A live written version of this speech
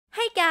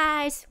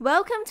guys,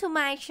 welcome to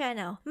my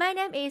channel. My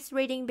name is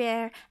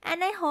ReadingBear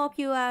and I hope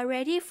you are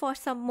ready for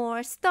some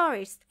more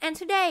stories. And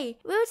today,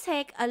 we'll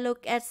take a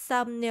look at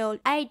some new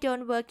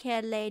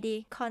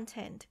IDontWorkHereLady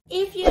content.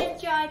 If you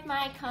enjoyed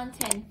my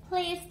content,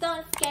 please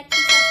don't forget to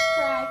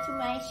subscribe to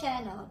my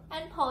channel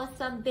and post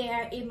some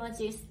bear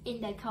emojis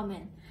in the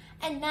comment.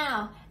 And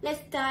now,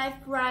 let's dive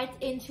right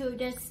into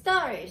the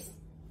stories.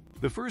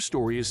 The first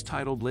story is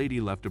titled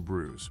Lady Left a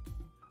Bruise.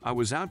 I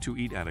was out to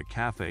eat at a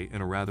cafe in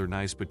a rather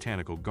nice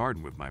botanical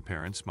garden with my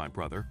parents, my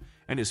brother,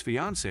 and his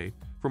fiancée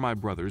for my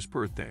brother's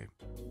birthday.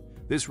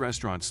 This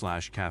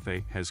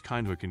restaurant/cafe has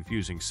kind of a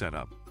confusing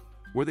setup,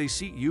 where they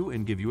seat you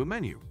and give you a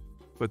menu.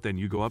 But then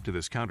you go up to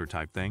this counter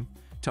type thing,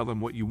 tell them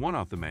what you want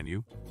off the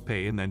menu,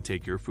 pay, and then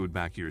take your food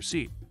back to your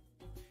seat.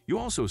 You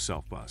also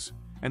self-bus,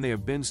 and they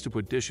have bins to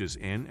put dishes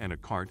in and a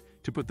cart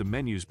to put the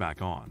menus back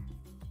on.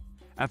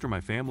 After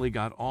my family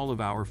got all of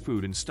our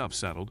food and stuff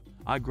settled,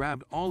 I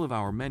grabbed all of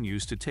our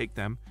menus to take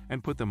them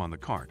and put them on the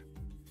cart.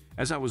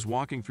 As I was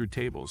walking through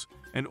tables,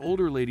 an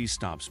older lady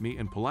stops me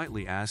and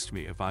politely asks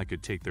me if I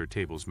could take their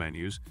table's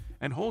menus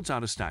and holds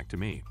out a stack to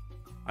me.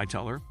 I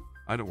tell her,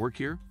 I don't work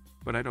here,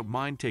 but I don't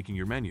mind taking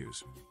your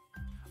menus.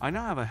 I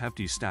now have a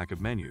hefty stack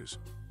of menus,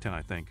 10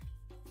 I think.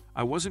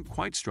 I wasn't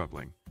quite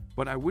struggling,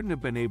 but I wouldn't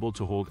have been able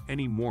to hold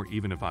any more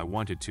even if I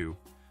wanted to.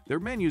 Their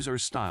menus are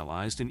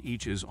stylized and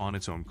each is on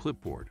its own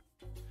clipboard.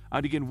 I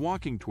begin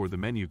walking toward the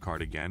menu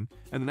cart again,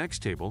 and the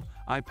next table,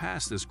 I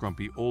pass this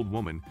grumpy old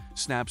woman,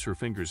 snaps her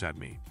fingers at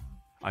me.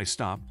 I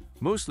stop,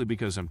 mostly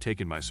because I'm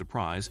taken by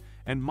surprise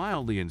and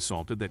mildly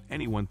insulted that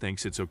anyone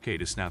thinks it's okay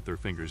to snap their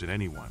fingers at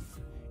anyone,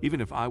 even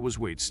if I was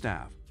wait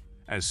staff.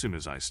 As soon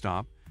as I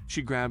stop,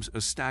 she grabs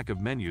a stack of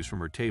menus from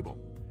her table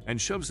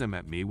and shoves them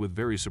at me with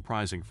very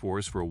surprising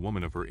force for a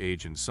woman of her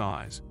age and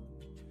size.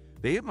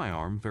 They hit my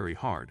arm very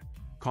hard,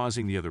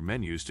 causing the other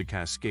menus to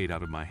cascade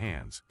out of my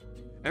hands.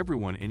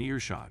 Everyone in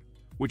earshot,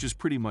 which is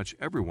pretty much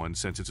everyone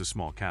since it's a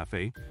small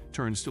cafe,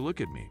 turns to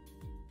look at me.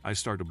 I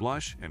start to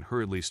blush and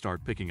hurriedly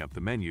start picking up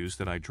the menus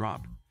that I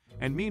dropped.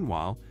 And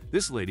meanwhile,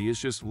 this lady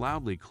is just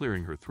loudly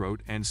clearing her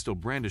throat and still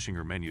brandishing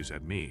her menus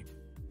at me.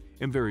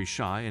 I'm very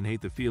shy and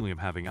hate the feeling of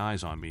having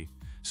eyes on me,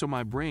 so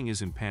my brain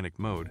is in panic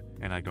mode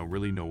and I don't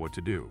really know what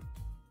to do.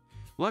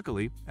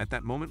 Luckily, at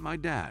that moment my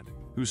dad,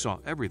 who saw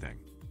everything,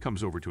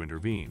 comes over to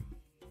intervene.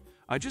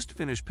 I just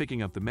finished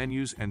picking up the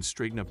menus and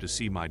straighten up to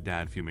see my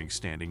dad fuming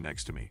standing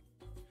next to me.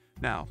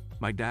 Now,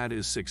 my dad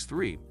is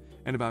 6'3"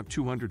 and about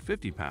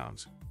 250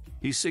 pounds.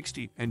 He's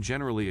 60 and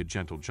generally a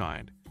gentle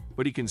giant,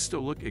 but he can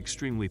still look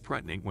extremely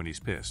threatening when he's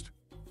pissed.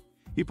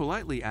 He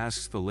politely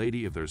asks the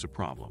lady if there's a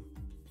problem.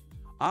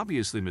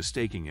 Obviously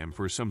mistaking him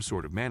for some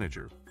sort of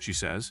manager, she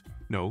says,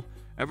 "No,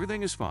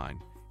 everything is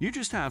fine. You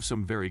just have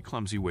some very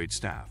clumsy wait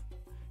staff."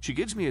 She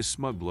gives me a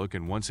smug look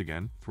and once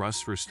again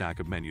thrusts her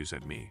stack of menus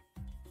at me.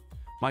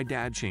 My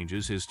dad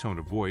changes his tone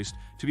of voice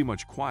to be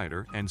much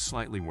quieter and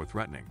slightly more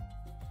threatening.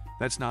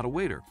 "That's not a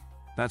waiter.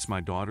 That's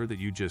my daughter that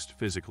you just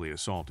physically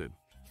assaulted."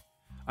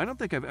 I don't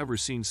think I've ever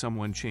seen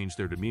someone change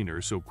their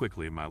demeanor so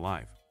quickly in my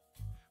life.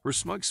 Her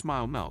smug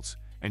smile melts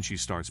and she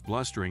starts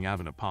blustering out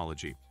an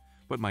apology,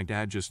 but my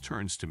dad just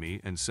turns to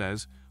me and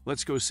says,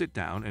 "Let's go sit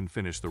down and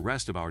finish the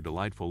rest of our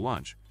delightful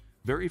lunch,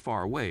 very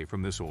far away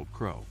from this old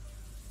crow."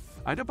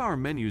 I dump our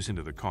menus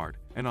into the cart,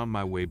 and on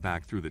my way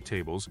back through the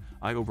tables,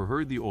 I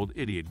overheard the old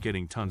idiot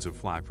getting tons of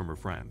flack from her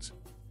friends.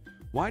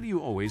 "Why do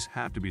you always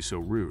have to be so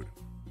rude?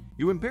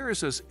 You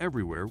embarrass us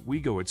everywhere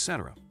we go,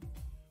 etc."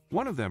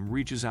 One of them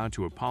reaches out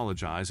to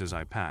apologize as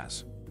I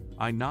pass.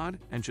 I nod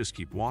and just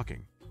keep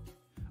walking.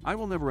 I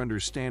will never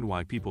understand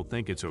why people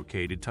think it's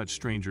okay to touch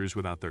strangers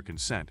without their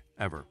consent,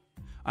 ever.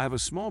 I have a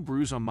small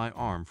bruise on my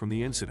arm from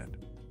the incident.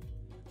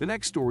 The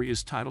next story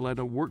is titled "I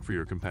Don't Work for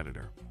Your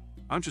Competitor."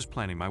 I'm just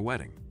planning my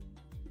wedding.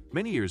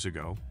 Many years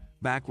ago,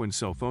 back when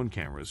cell phone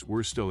cameras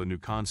were still a new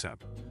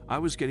concept, I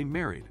was getting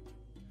married.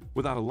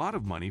 Without a lot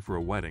of money for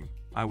a wedding,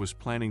 I was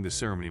planning the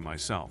ceremony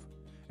myself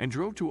and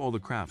drove to all the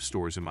craft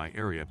stores in my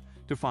area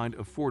to find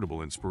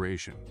affordable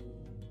inspiration.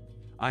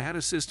 I had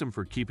a system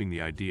for keeping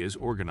the ideas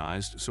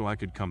organized so I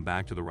could come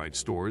back to the right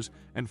stores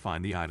and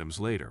find the items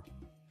later.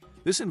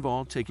 This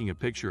involved taking a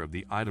picture of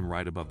the item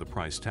right above the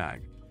price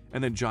tag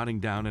and then jotting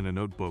down in a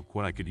notebook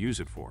what I could use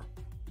it for.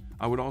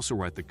 I would also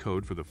write the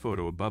code for the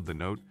photo above the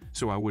note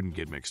so I wouldn't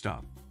get mixed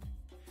up.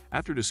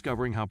 After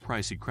discovering how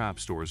pricey craft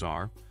stores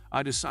are,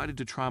 I decided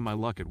to try my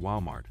luck at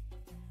Walmart.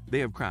 They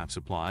have craft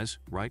supplies,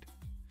 right?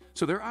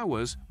 So there I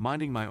was,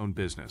 minding my own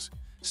business,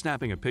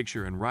 snapping a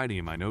picture and writing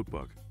in my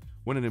notebook,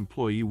 when an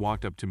employee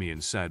walked up to me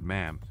and said,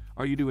 "Ma'am,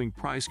 are you doing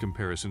price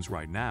comparisons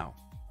right now?"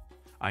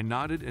 I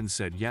nodded and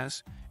said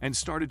yes and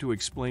started to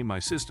explain my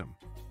system,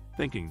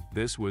 thinking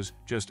this was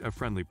just a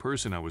friendly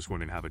person I was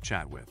going to have a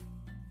chat with.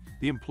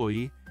 The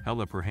employee held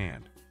up her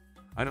hand.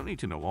 "I don't need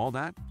to know all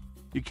that.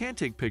 You can't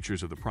take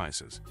pictures of the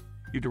prices.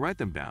 You have to write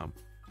them down,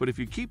 but if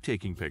you keep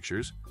taking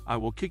pictures, I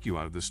will kick you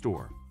out of the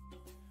store."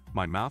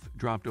 My mouth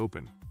dropped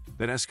open.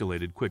 That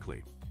escalated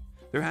quickly.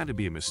 There had to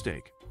be a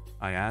mistake.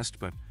 I asked,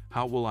 "But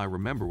how will I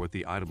remember what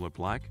the item looked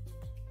like?"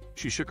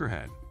 She shook her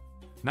head.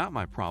 "Not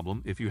my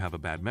problem if you have a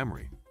bad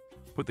memory.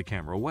 put the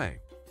camera away,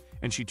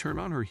 and she turned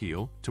on her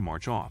heel to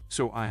march off.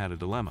 So I had a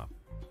dilemma.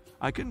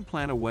 I couldn't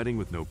plan a wedding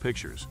with no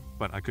pictures,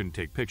 but I couldn't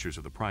take pictures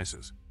of the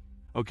prices.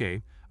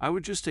 Okay, I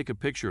would just take a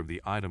picture of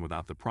the item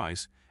without the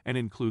price and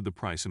include the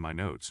price in my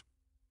notes.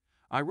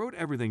 I wrote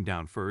everything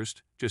down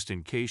first, just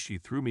in case she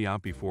threw me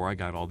out before I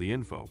got all the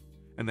info,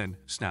 and then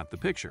snapped the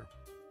picture.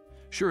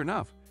 Sure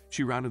enough,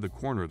 she rounded the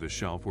corner of the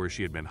shelf where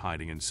she had been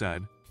hiding and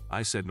said,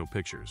 "I said no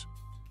pictures."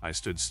 I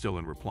stood still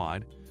and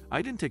replied,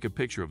 "I didn't take a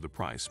picture of the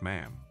price,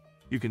 ma'am.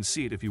 You can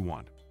see it if you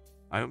want.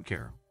 I don't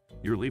care.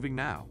 You're leaving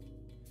now."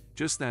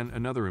 Just then,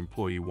 another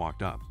employee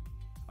walked up.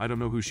 I don't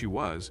know who she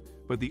was,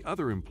 but the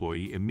other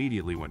employee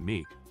immediately went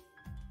meek.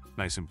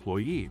 Nice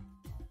employee.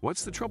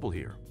 What's the trouble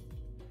here?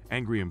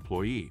 Angry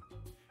employee.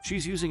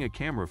 She's using a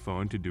camera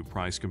phone to do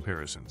price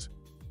comparisons.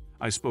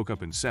 I spoke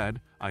up and said,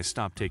 I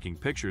stopped taking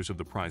pictures of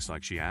the price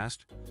like she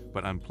asked,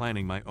 but I'm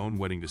planning my own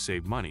wedding to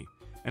save money,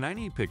 and I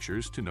need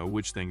pictures to know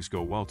which things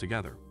go well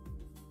together.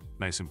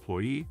 Nice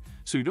employee,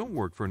 so you don't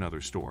work for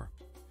another store.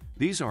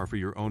 These are for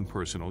your own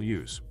personal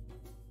use.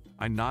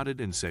 I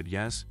nodded and said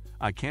yes,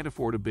 I can't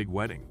afford a big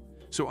wedding,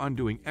 so I'm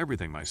doing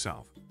everything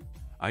myself.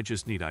 I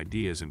just need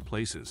ideas and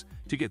places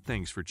to get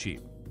things for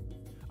cheap.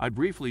 I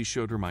briefly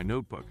showed her my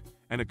notebook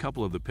and a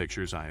couple of the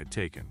pictures I had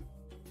taken.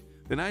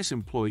 The nice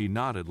employee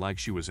nodded like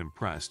she was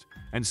impressed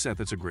and said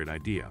that's a great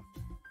idea.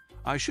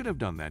 I should have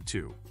done that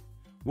too.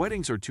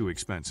 Weddings are too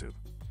expensive.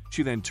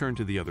 She then turned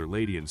to the other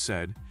lady and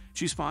said,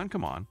 "She's fine,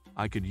 come on,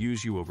 I could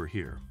use you over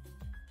here."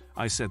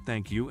 I said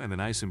thank you, and the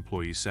nice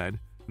employee said,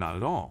 "Not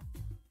at all.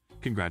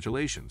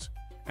 Congratulations,"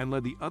 and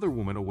led the other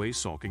woman away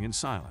sulking and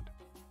silent.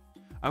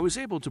 I was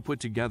able to put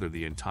together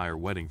the entire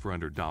wedding for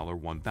under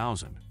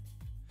 $1,000.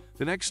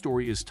 The next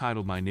story is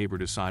titled "My Neighbor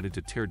Decided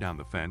to Tear Down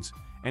the Fence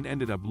and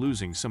Ended Up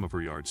Losing Some of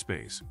Her Yard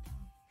Space."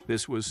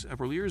 This was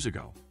several years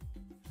ago.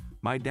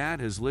 My dad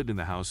has lived in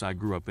the house I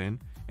grew up in,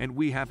 and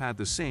we have had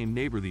the same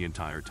neighbor the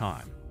entire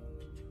time.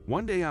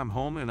 One day I'm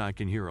home and I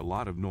can hear a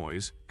lot of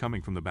noise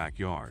coming from the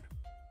backyard.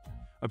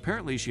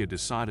 Apparently she had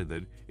decided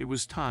that it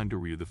was time to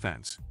redo the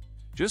fence.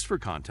 Just for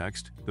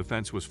context, the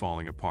fence was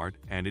falling apart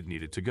and it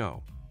needed to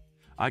go.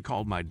 I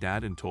called my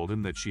dad and told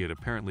him that she had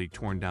apparently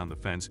torn down the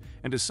fence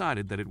and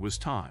decided that it was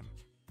time.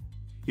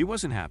 He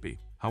wasn't happy,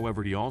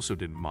 however he also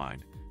didn't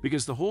mind,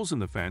 because the holes in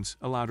the fence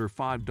allowed her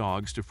 5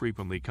 dogs to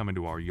frequently come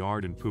into our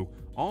yard and poo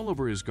all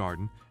over his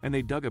garden, and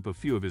they dug up a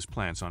few of his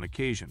plants on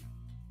occasion.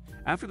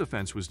 After the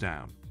fence was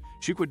down,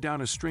 she put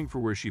down a string for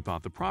where she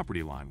thought the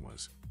property line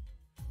was.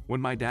 When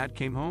my dad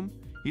came home,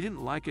 he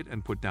didn't like it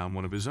and put down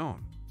one of his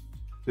own.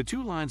 The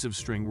 2 lines of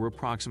string were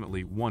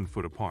approximately 1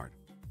 foot apart.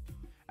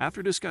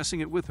 After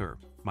discussing it with her,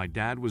 my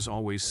dad was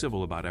always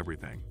civil about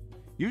everything,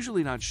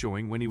 usually not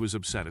showing when he was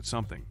upset at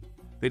something.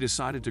 They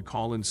decided to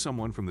call in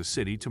someone from the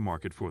city to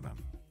mark it for them.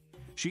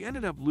 She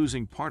ended up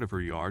losing part of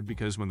her yard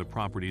because when the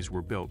properties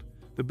were built,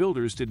 the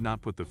builders did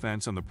not put the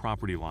fence on the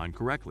property line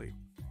correctly.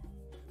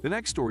 The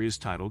next story is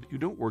titled "You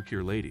Don't Work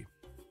Here, Lady."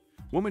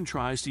 Woman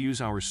tries to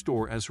use our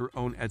store as her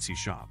own Etsy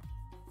shop.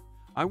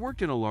 I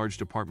worked in a large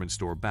department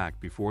store back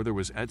before there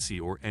was Etsy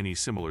or any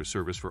similar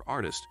service for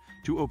artists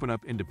to open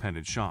up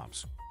independent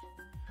shops.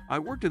 I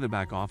worked in the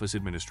back office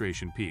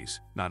administration piece,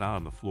 not out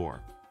on the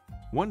floor.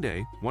 One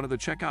day, one of the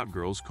checkout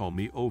girls called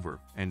me over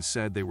and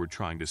said they were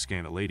trying to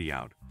scan a lady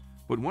out,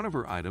 but one of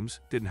her items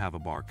didn't have a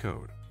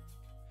barcode.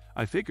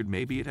 I figured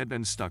maybe it had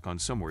been stuck on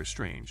somewhere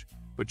strange,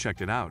 but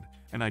checked it out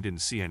and I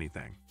didn't see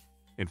anything.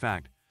 In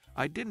fact,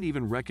 I didn't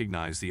even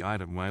recognize the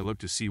item when I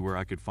looked to see where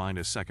I could find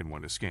a second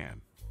one to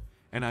scan.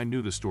 And I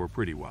knew the store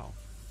pretty well.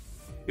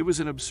 It was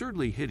an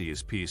absurdly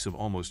hideous piece of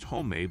almost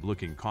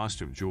homemade-looking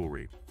costume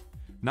jewelry,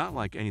 not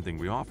like anything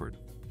we offered.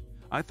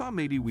 I thought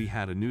maybe we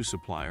had a new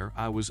supplier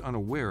I was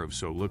unaware of,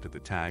 so looked at the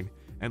tag,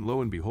 and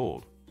lo and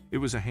behold, it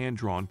was a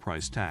hand-drawn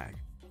price tag.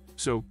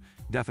 So,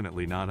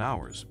 definitely not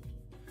ours.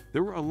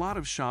 There were a lot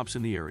of shops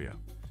in the area,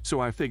 so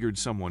I figured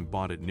someone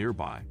bought it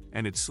nearby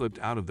and it slipped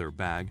out of their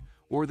bag,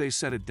 or they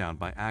set it down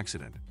by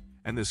accident,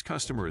 and this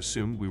customer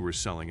assumed we were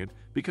selling it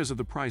because of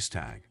the price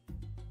tag.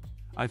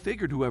 I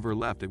figured whoever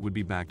left it would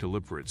be back to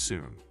look for it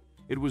soon.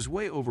 It was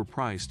way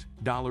overpriced,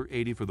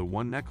 $80 for the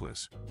one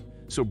necklace.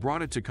 So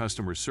brought it to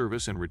customer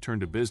service and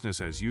returned to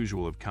business as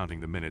usual of counting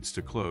the minutes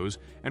to close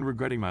and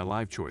regretting my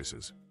life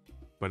choices.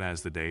 But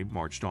as the day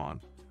marched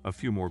on, a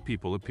few more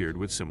people appeared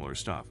with similar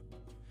stuff.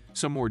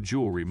 Some more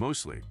jewelry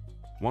mostly.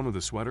 One with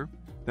a sweater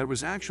that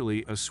was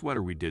actually a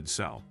sweater we did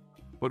sell,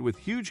 but with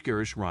huge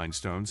garish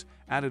rhinestones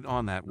added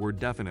on that were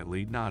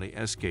definitely not a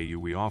SKU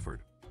we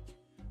offered.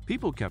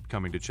 People kept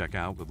coming to check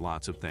out with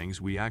lots of things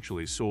we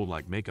actually sold,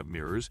 like makeup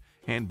mirrors,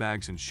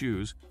 handbags and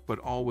shoes, but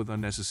all with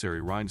unnecessary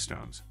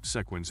rhinestones,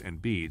 sequins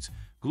and beads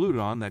glued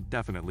on that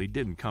definitely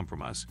didn't come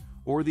from us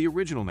or the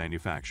original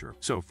manufacturer.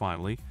 So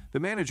finally, the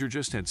manager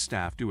just had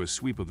staff do a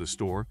sweep of the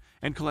store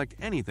and collect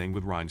anything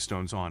with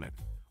rhinestones on it,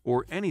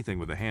 or anything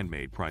with a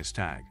handmade price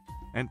tag,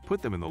 and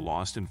put them in the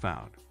lost and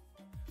found.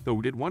 Though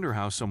we did wonder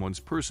how someone's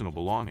personal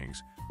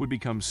belongings would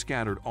become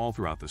scattered all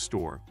throughout the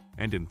store,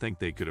 and didn't think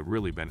they could have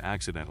really been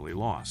accidentally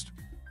lost.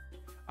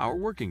 Our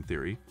working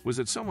theory was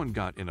that someone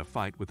got in a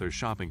fight with their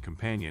shopping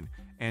companion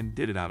and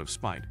did it out of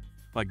spite,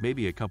 like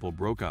maybe a couple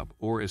broke up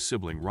or a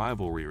sibling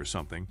rivalry or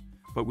something,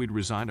 but we'd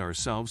resigned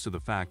ourselves to the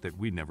fact that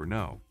we'd never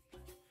know.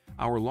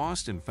 Our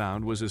lost and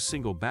found was a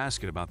single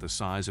basket about the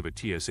size of a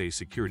TSA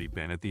security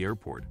bin at the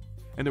airport,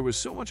 and there was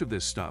so much of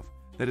this stuff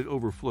that it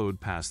overflowed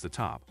past the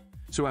top,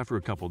 so after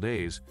a couple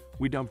days,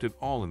 we dumped it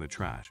all in the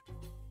trash.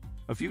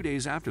 A few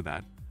days after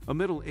that, a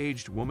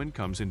middle-aged woman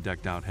comes in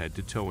decked out head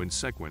to toe in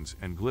sequins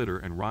and glitter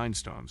and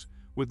rhinestones,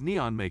 with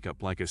neon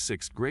makeup like a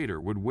sixth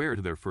grader would wear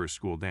to their first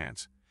school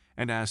dance,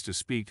 and asked to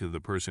speak to the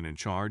person in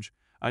charge,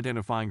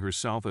 identifying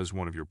herself as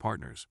one of your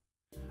partners.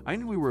 I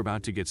knew we were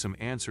about to get some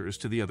answers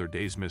to the other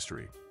day's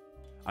mystery.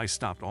 I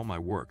stopped all my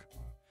work.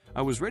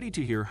 I was ready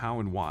to hear how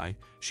and why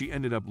she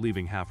ended up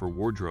leaving half her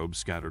wardrobe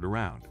scattered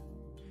around,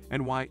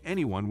 and why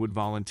anyone would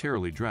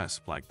voluntarily dress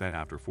like that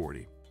after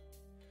 40.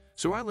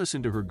 So I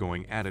listened to her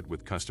going at it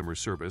with customer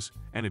service,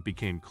 and it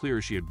became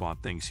clear she had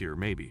bought things here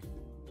maybe.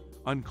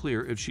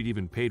 Unclear if she'd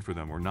even paid for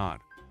them or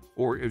not,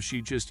 or if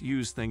she just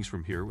used things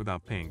from here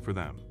without paying for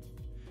them.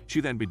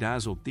 She then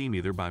bedazzled them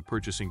either by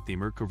purchasing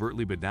them or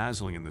covertly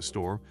bedazzling in the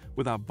store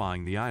without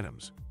buying the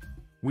items.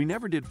 We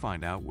never did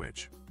find out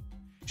which.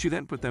 She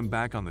then put them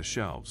back on the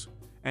shelves,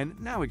 and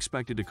now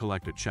expected to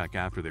collect a check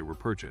after they were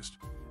purchased,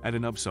 at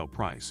an upsell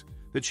price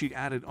that she'd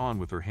added on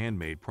with her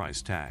handmade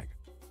price tag.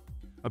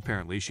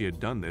 Apparently she had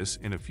done this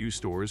in a few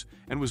stores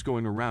and was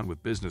going around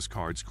with business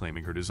cards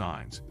claiming her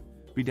designs,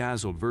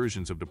 bedazzled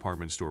versions of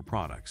department store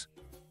products,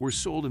 were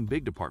sold in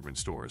big department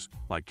stores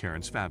like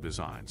Karen's Fab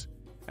Designs,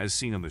 as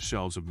seen on the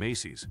shelves of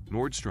Macy's,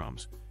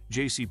 Nordstrom's,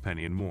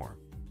 JCPenney and more.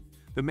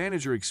 The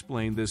manager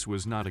explained this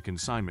was not a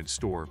consignment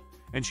store,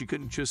 and she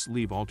couldn't just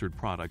leave altered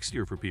products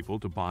here for people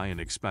to buy and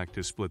expect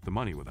to split the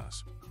money with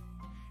us.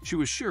 She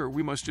was sure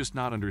we must just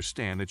not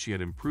understand that she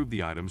had improved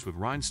the items with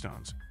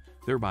rhinestones,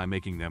 thereby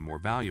making them more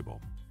valuable,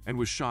 and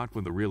was shocked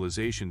when the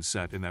realization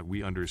set in that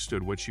we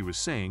understood what she was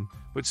saying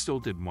but still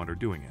didn't want her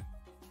doing it.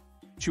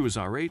 She was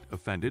irate,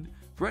 offended,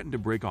 threatened to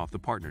break off the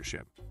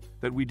partnership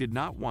that we did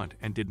not want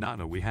and did not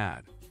know we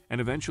had, and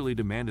eventually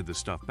demanded the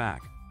stuff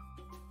back.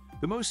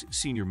 The most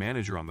senior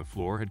manager on the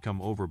floor had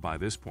come over by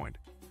this point,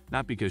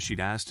 not because she'd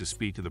asked to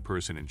speak to the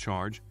person in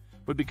charge,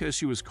 but because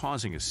she was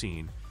causing a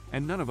scene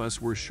and none of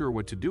us were sure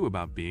what to do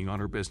about being on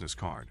her business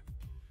card.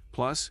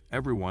 Plus,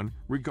 everyone,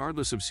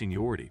 regardless of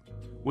seniority,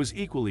 was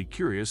equally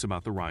curious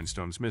about the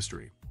rhinestones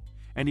mystery,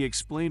 and he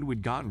explained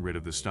we'd gotten rid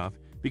of the stuff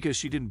because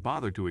she didn't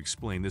bother to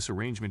explain this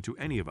arrangement to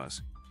any of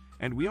us,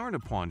 and we aren't a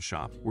pawn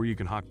shop where you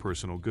can hawk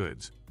personal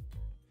goods.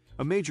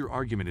 A major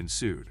argument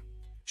ensued.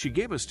 She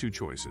gave us two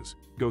choices: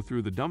 go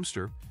through the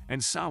dumpster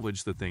and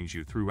salvage the things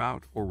you threw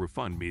out, or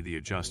refund me the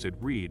adjusted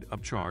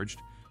upcharged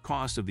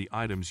cost of the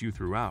items you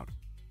threw out.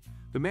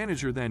 The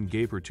manager then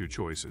gave her two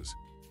choices: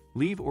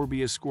 leave or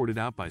be escorted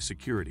out by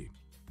security.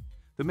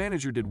 The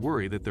manager did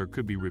worry that there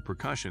could be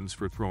repercussions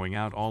for throwing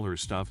out all her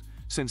stuff,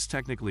 since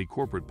technically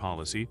corporate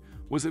policy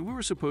was that we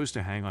were supposed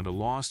to hang on to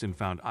lost and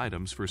found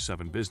items for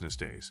 7 business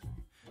days.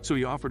 So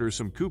he offered her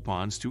some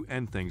coupons to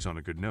end things on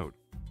a good note.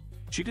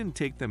 She didn't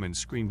take them and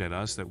screamed at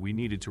us that we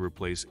needed to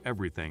replace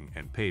everything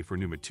and pay for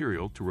new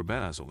material to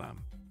rebedazzle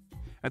them.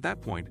 At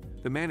that point,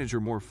 the manager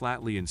more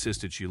flatly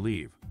insisted she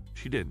leave.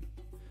 She didn't.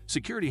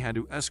 Security had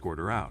to escort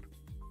her out.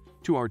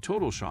 To our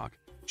total shock,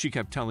 she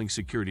kept telling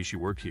security she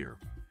worked here,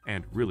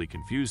 and really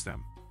confused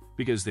them,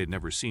 because they'd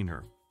never seen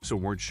her, so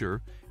weren't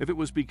sure if it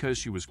was because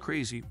she was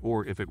crazy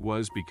or if it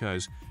was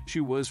because she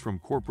was from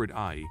corporate,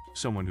 i.e.,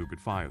 someone who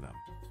could fire them.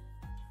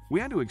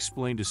 We had to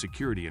explain to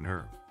security and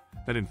her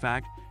that in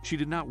fact she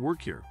did not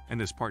work here and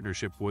this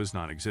partnership was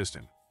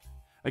non-existent.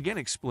 Again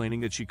explaining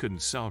that she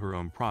couldn't sell her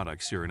own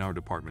products here in our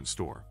department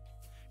store.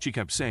 She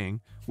kept saying,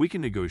 "We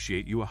can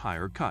negotiate you a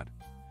higher cut."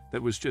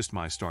 That was just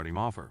my starting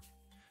offer.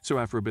 So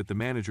after a bit the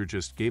manager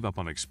just gave up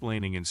on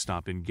explaining and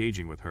stopped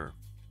engaging with her.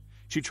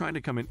 She tried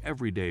to come in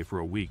every day for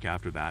a week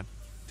after that,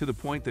 to the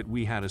point that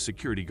we had a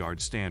security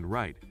guard stand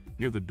right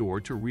near the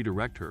door to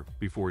redirect her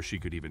before she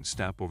could even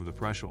step over the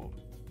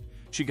threshold.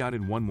 She got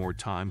in one more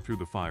time through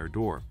the fire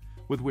door,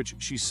 with which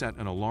she set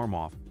an alarm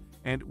off,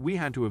 and we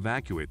had to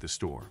evacuate the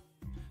store.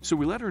 So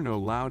we let her know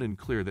loud and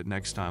clear that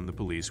next time the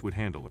police would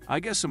handle it. I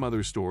guess some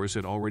other stores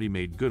had already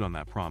made good on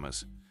that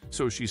promise,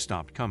 so she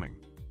stopped coming.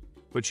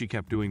 But she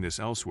kept doing this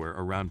elsewhere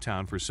around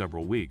town for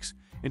several weeks,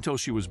 until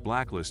she was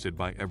blacklisted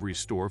by every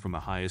store from the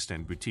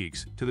highest-end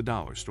boutiques to the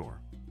dollar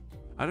store.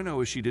 I don't know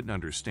if she didn't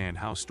understand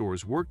how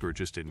stores worked or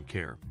just didn't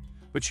care,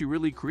 but she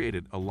really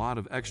created a lot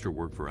of extra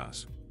work for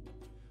us.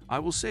 I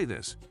will say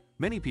this,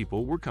 many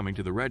people were coming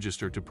to the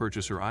register to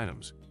purchase her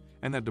items,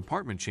 and that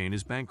department chain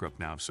is bankrupt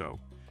now, so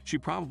she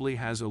probably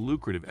has a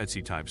lucrative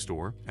Etsy-type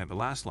store at the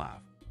last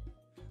laugh.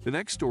 The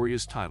next story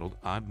is titled,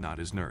 "I'm Not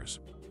His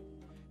Nurse."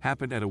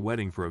 Happened at a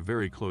wedding for a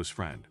very close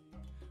friend.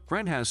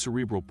 Friend has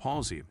cerebral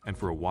palsy, and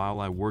for a while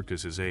I worked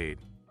as his aide.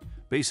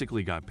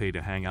 Basically got paid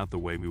to hang out the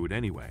way we would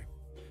anyway.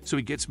 So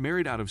he gets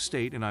married out of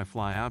state and I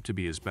fly out to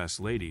be his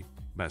best lady,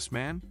 best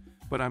man,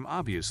 but I'm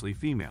obviously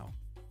female.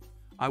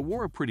 I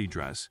wore a pretty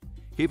dress,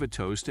 gave a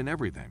toast and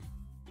everything.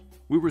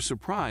 We were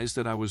surprised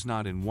that I was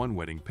not in one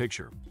wedding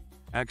picture,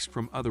 X'd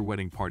from other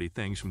wedding party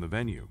things from the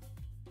venue.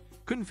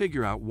 Couldn't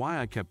figure out why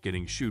I kept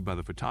getting shooed by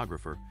the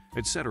photographer,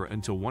 etc.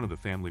 until one of the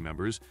family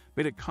members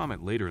made a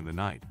comment later in the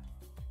night.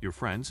 Your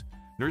friends?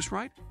 Nurse,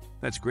 right?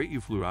 That's great you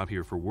flew out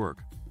here for work.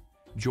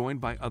 Joined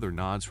by other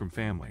nods from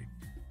family.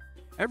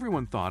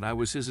 Everyone thought I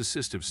was his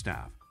assistive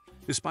staff,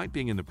 despite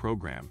being in the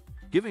program,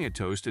 giving a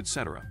toast,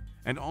 etc.,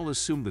 and all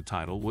assumed the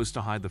title was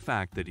to hide the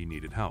fact that he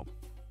needed help.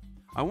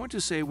 I want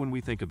to say when we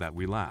think of that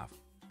we laugh,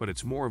 but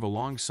it's more of a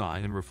long sigh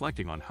and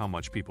reflecting on how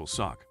much people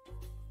suck.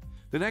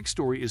 The next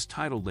story is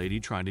titled Lady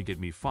Trying to Get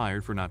Me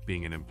Fired for Not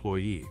Being an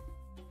Employee.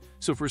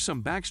 So for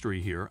some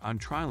backstory here, I'm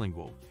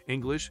trilingual,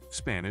 English,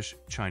 Spanish,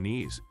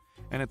 Chinese,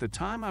 and at the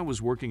time I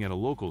was working at a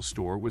local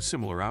store with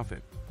similar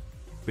outfit.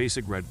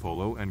 Basic red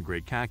polo and gray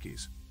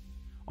khakis.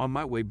 On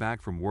my way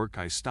back from work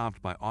I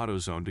stopped by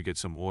AutoZone to get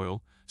some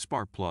oil,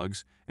 spark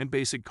plugs, and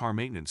basic car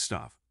maintenance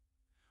stuff.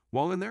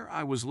 While in there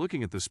I was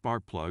looking at the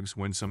spark plugs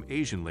when some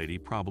Asian lady,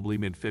 probably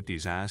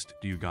mid-50s, asked,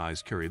 "Do you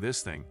guys carry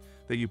this thing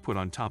that you put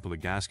on top of the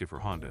gasket for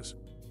Hondas?"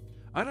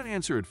 I didn't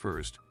answer at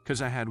first,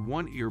 cause I had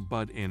one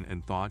earbud in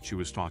and thought she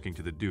was talking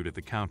to the dude at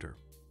the counter.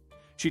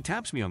 She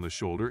taps me on the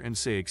shoulder and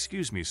say,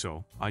 "Excuse me,"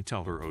 so I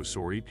tell her, "Oh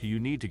sorry, do you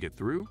need to get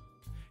through?"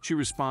 She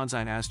responds,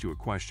 "I'd asked you a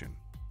question."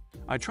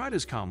 I tried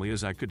as calmly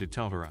as I could to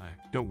tell her, "I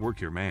don't work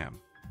here,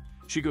 ma'am."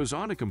 She goes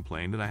on to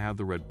complain that I have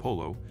the red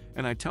polo,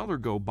 and I tell her,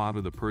 "Go bother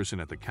the person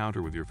at the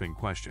counter with your thing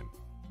question."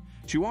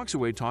 She walks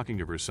away talking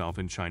to herself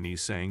in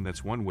Chinese, saying,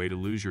 "That's one way to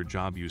lose your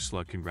job, you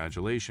slut.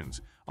 Congratulations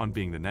on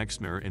being the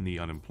next mirror in the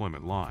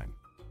unemployment line."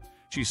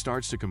 She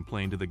starts to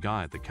complain to the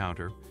guy at the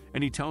counter,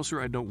 and he tells her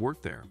I don't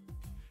work there.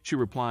 She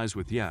replies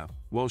with, "Yeah,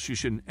 well, she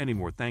shouldn't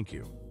anymore, thank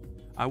you."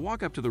 I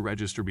walk up to the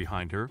register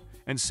behind her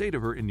and say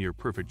to her in near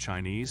perfect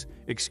Chinese,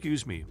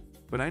 "Excuse me,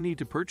 but I need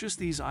to purchase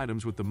these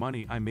items with the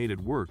money I made at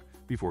work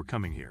before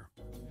coming here."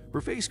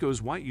 Her face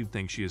goes white. You'd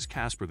think she is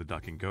Casper the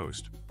Ducking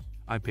Ghost.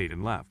 I paid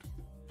and left.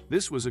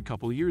 This was a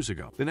couple years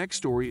ago. The next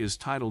story is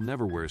titled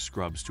Never Wear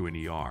Scrubs to an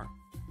ER.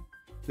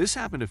 This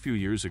happened a few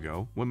years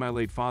ago when my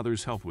late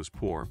father's health was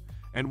poor,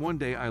 and one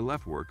day I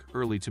left work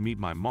early to meet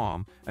my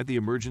mom at the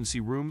emergency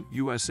room,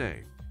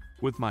 USA,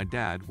 with my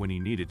dad when he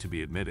needed to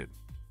be admitted.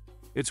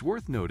 It's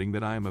worth noting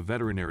that I am a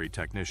veterinary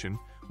technician,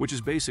 which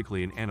is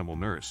basically an animal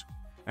nurse,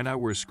 and I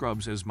wear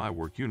scrubs as my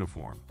work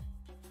uniform.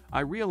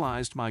 I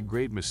realized my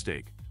grave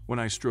mistake when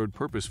I strode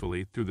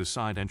purposefully through the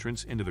side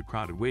entrance into the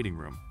crowded waiting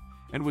room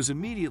and was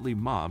immediately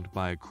mobbed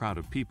by a crowd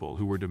of people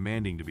who were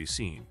demanding to be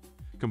seen,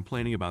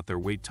 complaining about their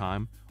wait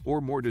time,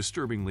 or more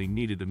disturbingly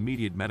needed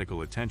immediate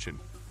medical attention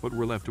but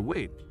were left to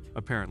wait.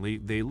 Apparently,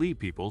 they leave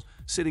people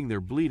sitting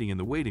there bleeding in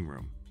the waiting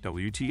room.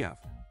 WTF.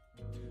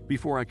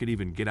 Before I could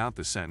even get out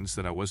the sentence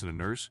that I wasn't a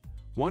nurse,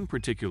 one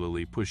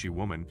particularly pushy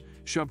woman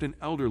shoved an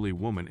elderly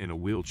woman in a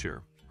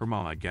wheelchair, her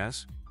mom I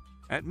guess,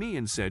 at me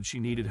and said she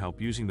needed help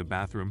using the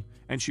bathroom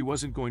and she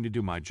wasn't going to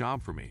do my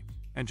job for me,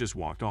 and just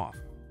walked off.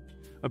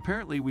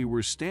 Apparently we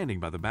were standing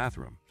by the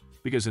bathroom,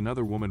 because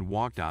another woman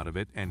walked out of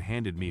it and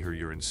handed me her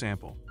urine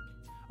sample.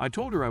 I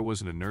told her I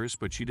wasn't a nurse,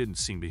 but she didn't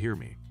seem to hear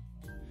me.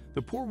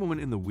 The poor woman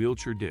in the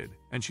wheelchair did,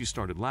 and she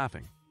started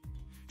laughing.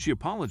 She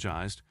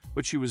apologized,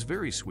 but she was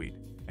very sweet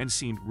and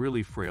seemed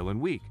really frail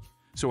and weak,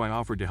 so I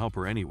offered to help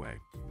her anyway.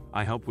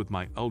 I helped with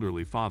my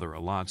elderly father a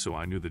lot, so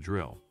I knew the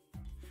drill.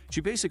 She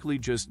basically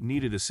just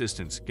needed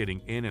assistance getting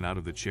in and out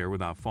of the chair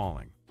without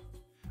falling.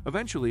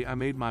 Eventually, I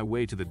made my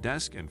way to the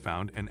desk and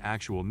found an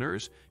actual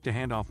nurse to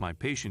hand off my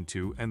patient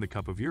to and the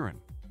cup of urine.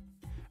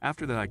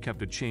 After that, I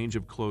kept a change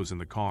of clothes in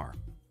the car.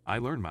 I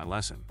learned my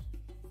lesson.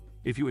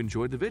 If you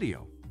enjoyed the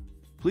video,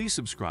 please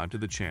subscribe to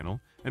the channel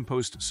and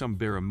post some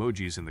bear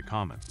emojis in the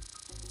comments.